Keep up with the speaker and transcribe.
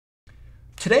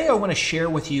Today I want to share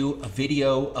with you a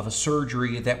video of a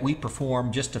surgery that we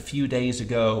performed just a few days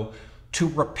ago to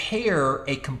repair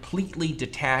a completely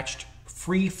detached,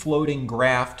 free-floating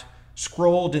graft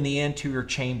scrolled in the anterior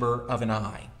chamber of an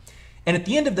eye. And at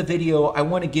the end of the video, I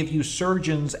want to give you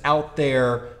surgeons out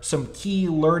there some key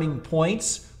learning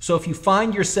points, so if you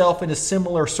find yourself in a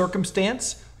similar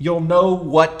circumstance, you'll know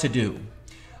what to do.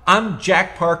 I'm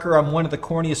Jack Parker. I'm one of the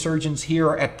cornea surgeons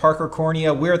here at Parker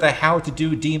Cornea. We're the How to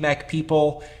Do DMEK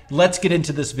people. Let's get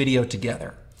into this video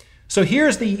together. So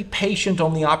here's the patient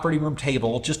on the operating room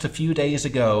table just a few days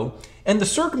ago. And the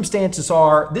circumstances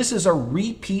are, this is a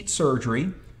repeat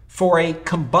surgery for a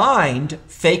combined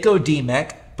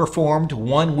phaco-DMEK performed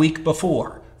 1 week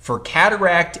before for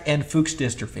cataract and Fuchs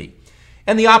dystrophy.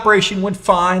 And the operation went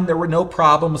fine. There were no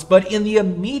problems. But in the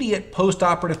immediate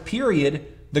postoperative period,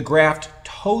 the graft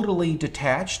totally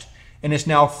detached and is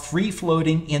now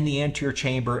free-floating in the anterior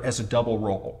chamber as a double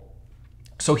roll.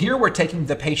 So here we're taking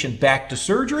the patient back to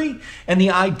surgery, and the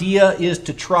idea is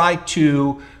to try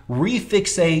to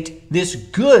refixate this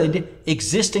good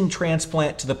existing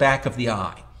transplant to the back of the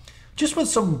eye. Just with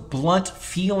some blunt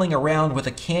feeling around with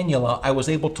a cannula, I was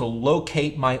able to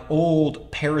locate my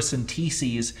old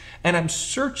paracenteses, and I'm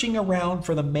searching around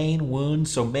for the main wound,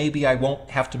 so maybe I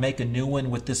won't have to make a new one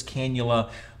with this cannula.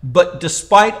 But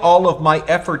despite all of my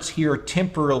efforts here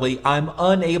temporarily, I'm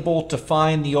unable to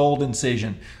find the old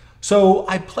incision. So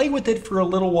I play with it for a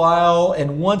little while,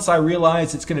 and once I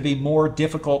realize it's going to be more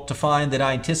difficult to find than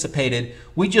I anticipated,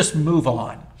 we just move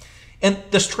on. And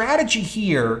the strategy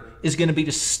here is going to be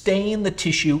to stain the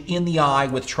tissue in the eye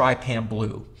with trypan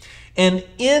blue. And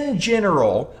in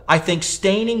general, I think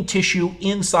staining tissue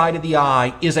inside of the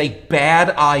eye is a bad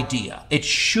idea. It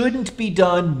shouldn't be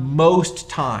done most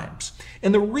times.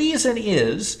 And the reason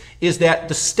is that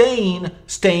the stain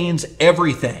stains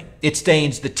everything. It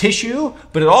stains the tissue,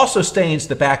 but it also stains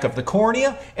the back of the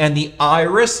cornea and the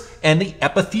iris and the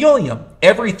epithelium.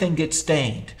 Everything gets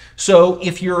stained. So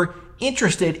if you're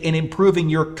interested in improving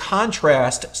your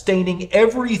contrast, staining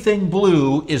everything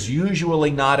blue is usually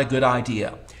not a good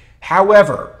idea.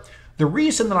 However, the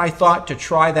reason that I thought to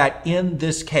try that in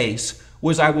this case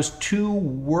was I was too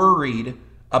worried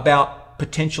about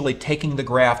potentially taking the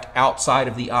graft outside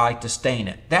of the eye to stain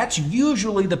it. That's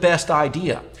usually the best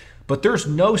idea, but there's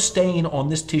no stain on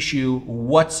this tissue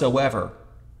whatsoever.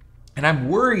 And I'm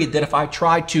worried that if I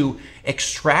try to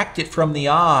extract it from the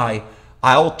eye,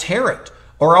 I'll tear it,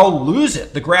 or I'll lose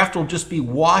it. The graft will just be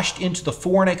washed into the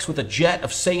fornix with a jet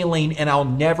of saline and I'll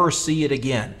never see it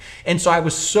again. And so I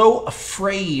was so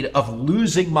afraid of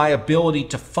losing my ability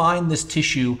to find this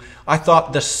tissue, I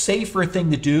thought the safer thing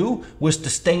to do was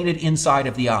to stain it inside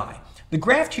of the eye. The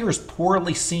graft here is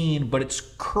poorly seen, but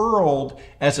it's curled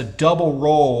as a double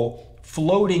roll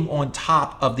floating on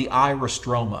top of the iris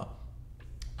stroma.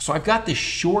 So I've got this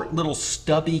short little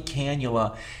stubby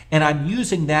cannula, and I'm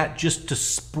using that just to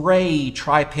spray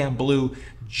trypan blue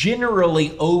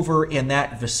generally over in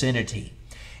that vicinity.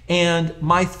 And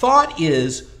my thought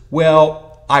is,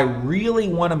 well, I really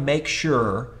want to make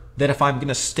sure that if I'm going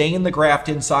to stain the graft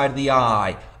inside of the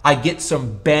eye, I get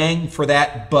some bang for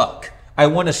that buck. I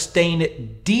want to stain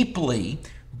it deeply,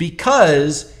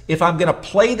 because if I'm going to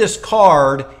play this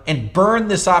card and burn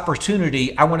this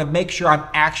opportunity, I want to make sure I'm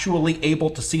actually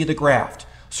able to see the graft.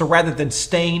 So rather than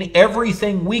stain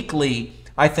everything weakly,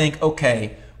 I think,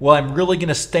 okay, well, I'm really going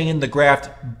to stain the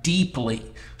graft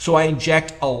deeply. So I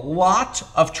inject a lot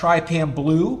of trypan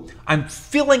blue. I'm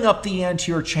filling up the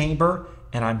anterior chamber,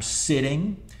 and I'm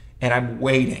sitting, and I'm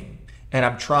waiting, and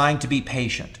I'm trying to be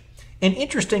patient. And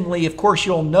interestingly, of course,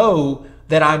 you'll know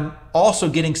that I'm also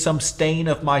getting some stain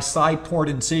of my side port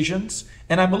incisions,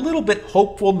 and I'm a little bit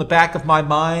hopeful in the back of my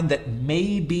mind that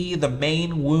maybe the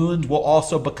main wound will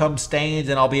also become stained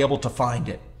and I'll be able to find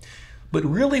it. But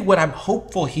really what I'm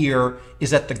hopeful here is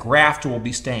that the graft will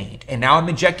be stained. And now I'm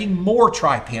injecting more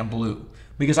trypan blue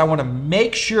because I want to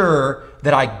make sure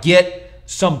that I get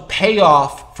some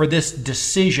payoff for this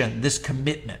decision, this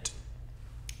commitment.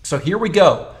 So here we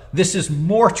go. This is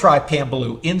more trypan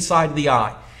blue inside of the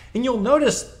eye. And you'll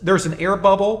notice there's an air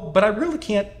bubble, but I really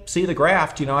can't see the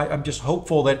graft. You know, I'm just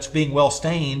hopeful that it's being well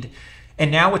stained. And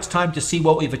now it's time to see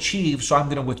what we've achieved. So I'm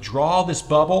going to withdraw this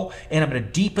bubble, and I'm going to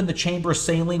deepen the chamber of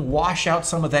saline, wash out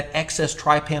some of that excess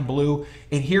trypan blue.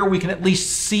 And here we can at least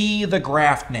see the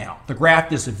graft now. The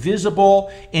graft is visible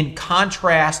in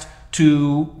contrast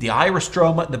to the iris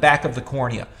stroma in the back of the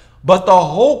cornea. But the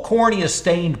whole cornea is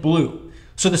stained blue.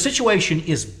 So the situation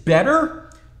is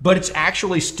better, but it's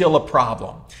actually still a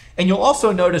problem. And you'll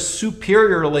also notice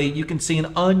superiorly, you can see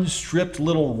an unstripped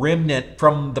little remnant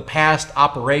from the past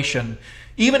operation.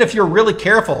 Even if you're really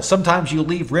careful, sometimes you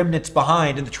leave remnants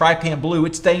behind. In the trypan blue,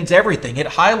 it stains everything. It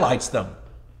highlights them.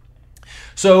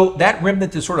 So that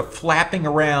remnant is sort of flapping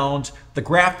around. The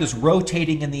graft is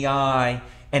rotating in the eye.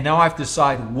 And now I have to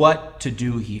decide what to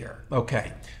do here.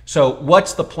 Okay, so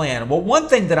what's the plan? Well, one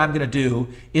thing that I'm going to do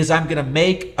is I'm going to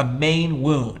make a main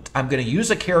wound. I'm going to use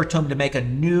a keratome to make a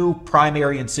new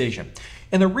primary incision.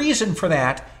 And the reason for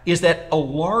that is that a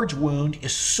large wound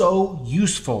is so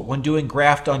useful when doing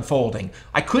graft unfolding.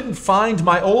 I couldn't find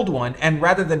my old one, and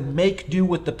rather than make do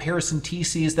with the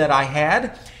paracenteses that I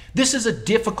had, this is a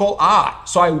difficult eye,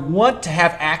 so I want to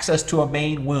have access to a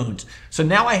main wound. So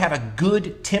now I have a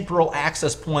good temporal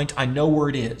access point. I know where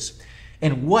it is.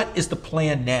 And what is the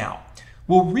plan now?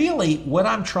 Well, really, what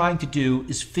I'm trying to do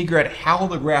is figure out how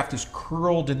the graft is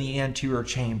curled in the anterior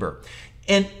chamber.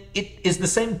 And it is the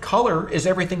same color as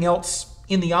everything else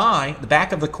in the eye, the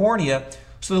back of the cornea.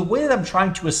 So the way that I'm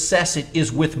trying to assess it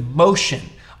is with motion.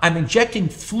 I'm injecting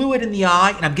fluid in the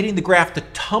eye, and I'm getting the graft to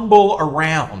tumble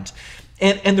around.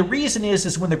 And the reason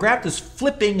is when the graft is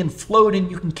flipping and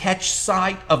floating, you can catch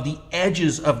sight of the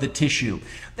edges of the tissue.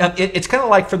 It's kind of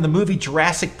like from the movie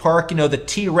Jurassic Park, you know, the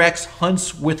T-Rex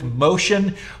hunts with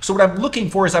motion. So what I'm looking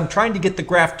for is I'm trying to get the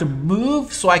graft to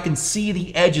move so I can see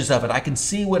the edges of it. I can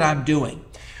see what I'm doing.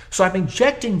 So I'm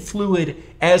injecting fluid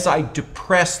as I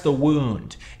depress the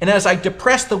wound. And as I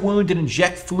depress the wound and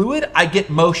inject fluid, I get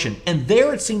motion. And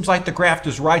there it seems like the graft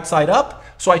is right side up,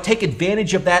 so I take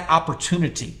advantage of that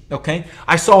opportunity, okay?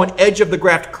 I saw an edge of the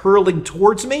graft curling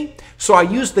towards me, so I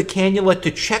used the cannula to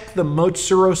check the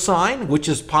Motsuro sign, which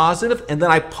is positive, and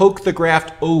then I poke the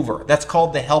graft over. That's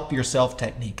called the help yourself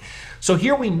technique. So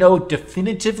here we know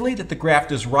definitively that the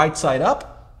graft is right side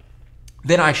up.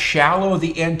 Then I shallow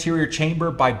the anterior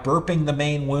chamber by burping the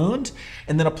main wound,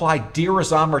 and then apply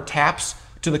Dirazomer taps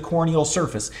to the corneal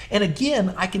surface. And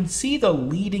again, I can see the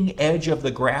leading edge of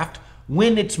the graft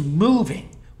when it's moving.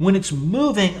 When it's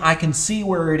moving, I can see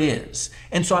where it is.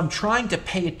 And so I'm trying to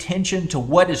pay attention to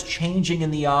what is changing in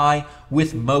the eye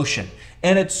with motion.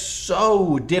 And it's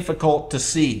so difficult to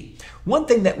see. One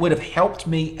thing that would have helped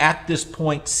me at this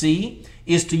point see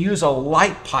is to use a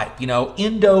light pipe. You know,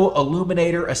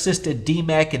 endo-illuminator assisted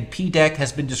DMEK and PDEC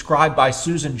has been described by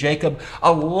Susan Jacob.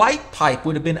 A light pipe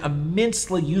would have been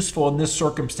immensely useful in this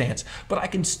circumstance, but I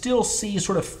can still see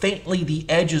sort of faintly the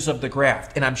edges of the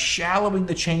graft, and I'm shallowing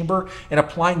the chamber and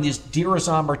applying these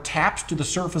Dirazomer taps to the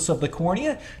surface of the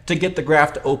cornea to get the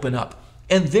graft to open up.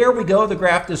 And there we go, the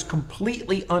graft is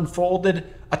completely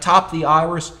unfolded atop the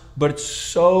iris, but it's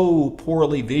so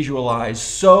poorly visualized,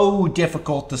 so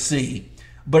difficult to see.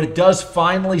 But it does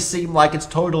finally seem like it's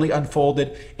totally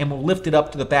unfolded, and we'll lift it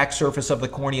up to the back surface of the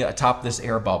cornea atop this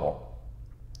air bubble.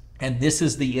 And this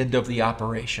is the end of the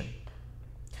operation.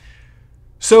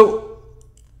 So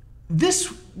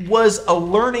this was a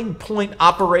learning point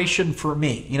operation for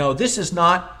me. You know, this is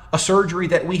not a surgery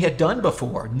that we had done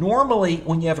before. Normally,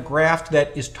 when you have a graft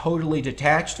that is totally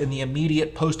detached in the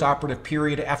immediate postoperative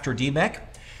period after DMEK,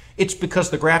 it's because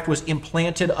the graft was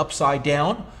implanted upside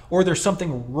down or there's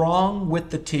something wrong with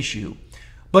the tissue.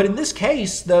 But in this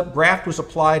case, the graft was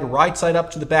applied right side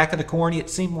up to the back of the cornea. It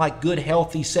seemed like good,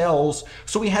 healthy cells.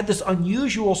 So we had this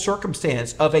unusual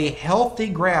circumstance of a healthy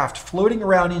graft floating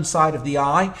around inside of the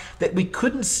eye that we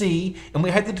couldn't see, and we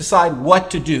had to decide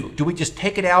what to do. Do we just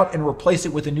take it out and replace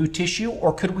it with a new tissue,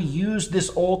 or could we use this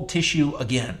old tissue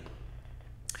again?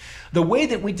 The way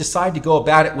that we decided to go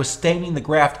about it was staining the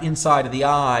graft inside of the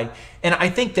eye, and I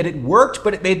think that it worked,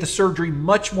 but it made the surgery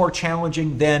much more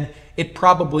challenging than it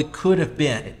probably could have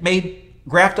been. It made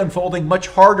graft unfolding much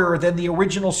harder than the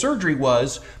original surgery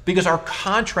was because our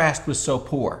contrast was so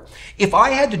poor. If I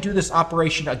had to do this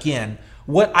operation again,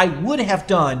 what I would have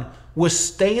done was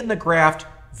stain the graft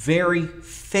very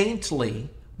faintly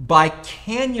by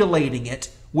cannulating it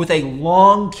with a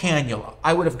long cannula.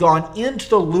 I would have gone into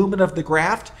the lumen of the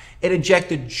graft and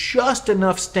injected just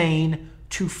enough stain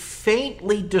to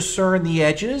faintly discern the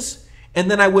edges, and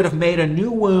then I would have made a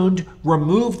new wound,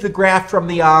 removed the graft from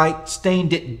the eye,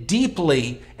 stained it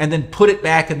deeply, and then put it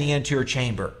back in the anterior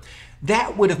chamber.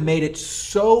 That would have made it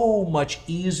so much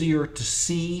easier to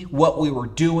see what we were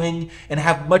doing and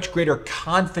have much greater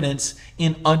confidence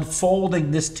in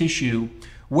unfolding this tissue.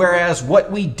 Whereas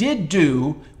what we did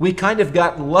do, we kind of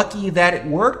got lucky that it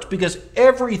worked because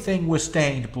everything was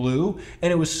stained blue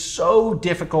and it was so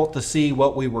difficult to see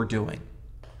what we were doing.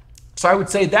 So I would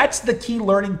say that's the key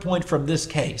learning point from this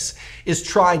case, is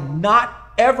try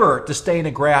not ever to stain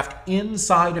a graft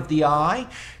inside of the eye.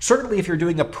 Certainly if you're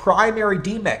doing a primary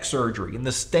DMEK surgery and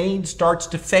the stain starts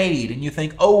to fade and you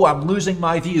think, oh, I'm losing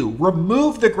my view,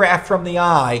 remove the graft from the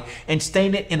eye and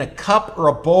stain it in a cup or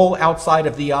a bowl outside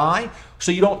of the eye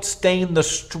so you don't stain the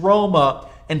stroma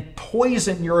and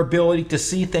poison your ability to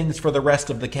see things for the rest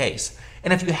of the case.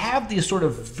 And if you have these sort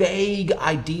of vague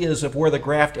ideas of where the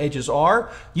graft edges are,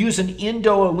 use an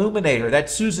endo-illuminator.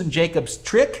 That's Susan Jacobs'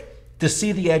 trick to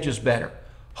see the edges better.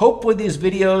 Hopefully these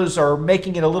videos are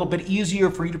making it a little bit easier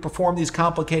for you to perform these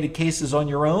complicated cases on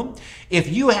your own.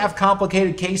 If you have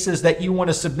complicated cases that you want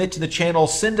to submit to the channel,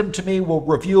 send them to me. We'll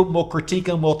review them, we'll critique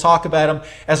them, we'll talk about them.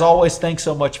 As always, thanks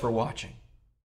so much for watching.